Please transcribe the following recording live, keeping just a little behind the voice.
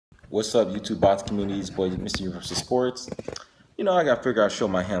What's up, YouTube bots communities, boy, Mr. Universal Sports. You know, I gotta figure out, show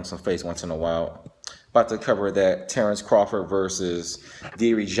my handsome face once in a while. About to cover that Terance Crawford versus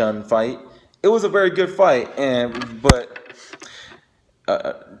Dierry fight. It was a very good fight, but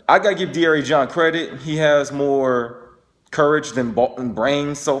I gotta give Dierry credit. He has more courage than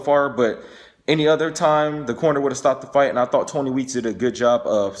brains so far, but any other time the corner would have stopped the fight, and I thought Tony Weeks did a good job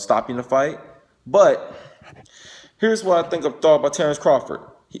of stopping the fight. But here's what I think I've thought about Terance Crawford.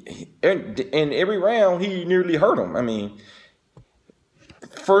 In every round, he nearly hurt him. I mean,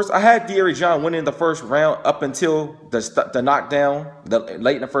 first, I had Dierry winning the first round up until the knockdown,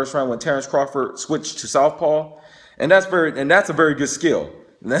 late in the first round when Terance Crawford switched to southpaw, and that's a very good skill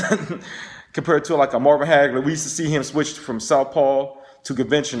compared to like a Marvin Hagler. We used to see him switch from southpaw to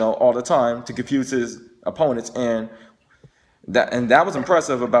conventional all the time to confuse his opponents, and that was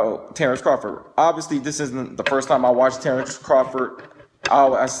impressive about Terance Crawford. Obviously, this isn't the first time I watched Terance Crawford.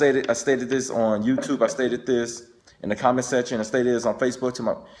 I stated this on YouTube. I stated this in the comment section. I stated this on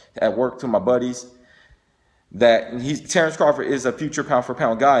Facebook at work to my buddies that Terance Crawford is a future pound for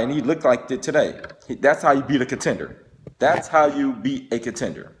pound guy, and he looked like it today. That's how you beat a contender. That's how you beat a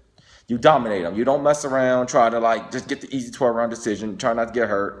contender. You dominate them. You don't mess around, try to like just get the easy 12-round decision, try not to get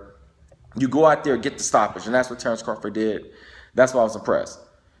hurt. You go out there, get the stoppage, and that's what Terance Crawford did. That's why I was impressed.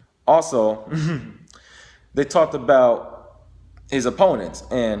 Also, they talked about his opponents,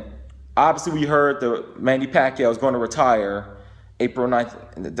 and obviously we heard that Manny Pacquiao is going to retire April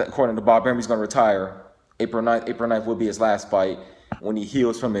 9th. According to Bob Arum, he's going to retire April 9th. April 9th will be his last fight when he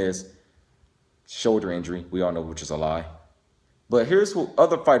heals from his shoulder injury. We all know which is a lie. But here's who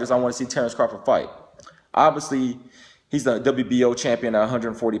other fighters I want to see Terance Crawford fight. Obviously, he's the WBO champion at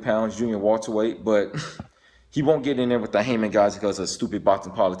 140 pounds, junior welterweight, but he won't get in there with the Heyman guys because of stupid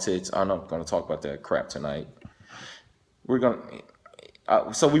boxing politics. I'm not going to talk about that crap tonight.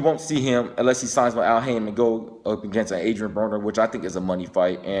 So we won't see him unless he signs with Al Heyman and go up against an Adrian Broner, which I think is a money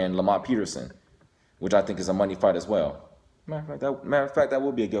fight, and Lamont Peterson, which I think is a money fight as well. Matter of fact, that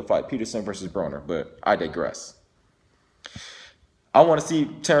will be a good fight, Peterson versus Broner, but I digress. I want to see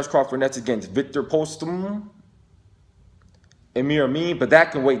Terance Crawford next against Victor Postum, Amir Amin, but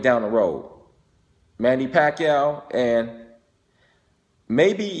that can wait down the road. Manny Pacquiao, and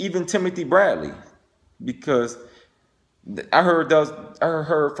maybe even Timothy Bradley, because I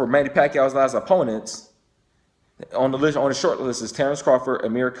heard for Manny Pacquiao's last opponents on the short list is Terance Crawford,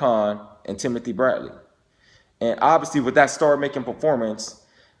 Amir Khan, and Timothy Bradley. And obviously with that star-making performance,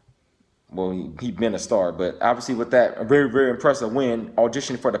 well, he's been a star, but obviously with that very, very impressive win,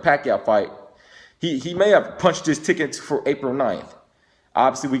 auditioning for the Pacquiao fight, he may have punched his ticket for April 9th.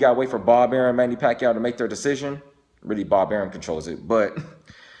 Obviously, we got to wait for Bob Arum and Manny Pacquiao to make their decision. Really, Bob Arum controls it, but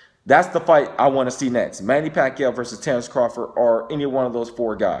that's the fight I want to see next. Manny Pacquiao versus Terance Crawford, or any one of those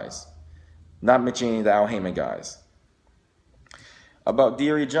four guys. Not mentioning the Al Heyman guys. About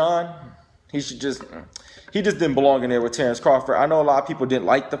Dierry he just didn't belong in there with Terance Crawford. I know a lot of people didn't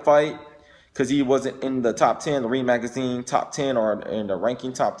like the fight because he wasn't in the top 10, the Ring Magazine top 10, or in the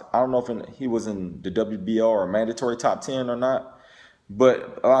ranking top. I don't know if he was in the WBO or mandatory top 10 or not.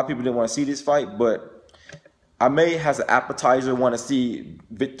 But a lot of people didn't want to see this fight. But I may, as an appetizer, want to see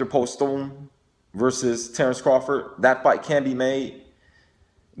Victor Postum versus Terance Crawford. That fight can be made.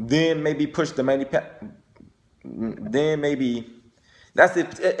 Then maybe push the Manny Pacquiao. Then maybe that's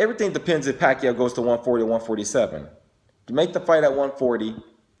it. Everything depends if Pacquiao goes to 140 or 147. To make the fight at 140,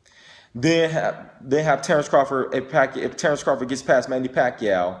 then have Terance Crawford. If Terance Crawford gets past Manny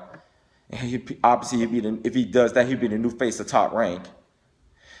Pacquiao, and obviously if he does that, he'll be the new face of Top Rank.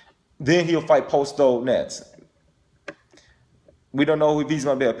 Then he'll fight Posto next. We don't know if he's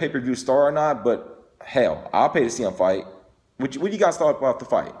going to be a pay-per-view star or not, but hell, I'll pay to see him fight. What do you guys thought about the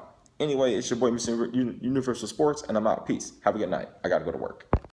fight? Anyway, it's your boy, Mr. Universal Sports, and I'm out. Peace. Have a good night. I got to go to work.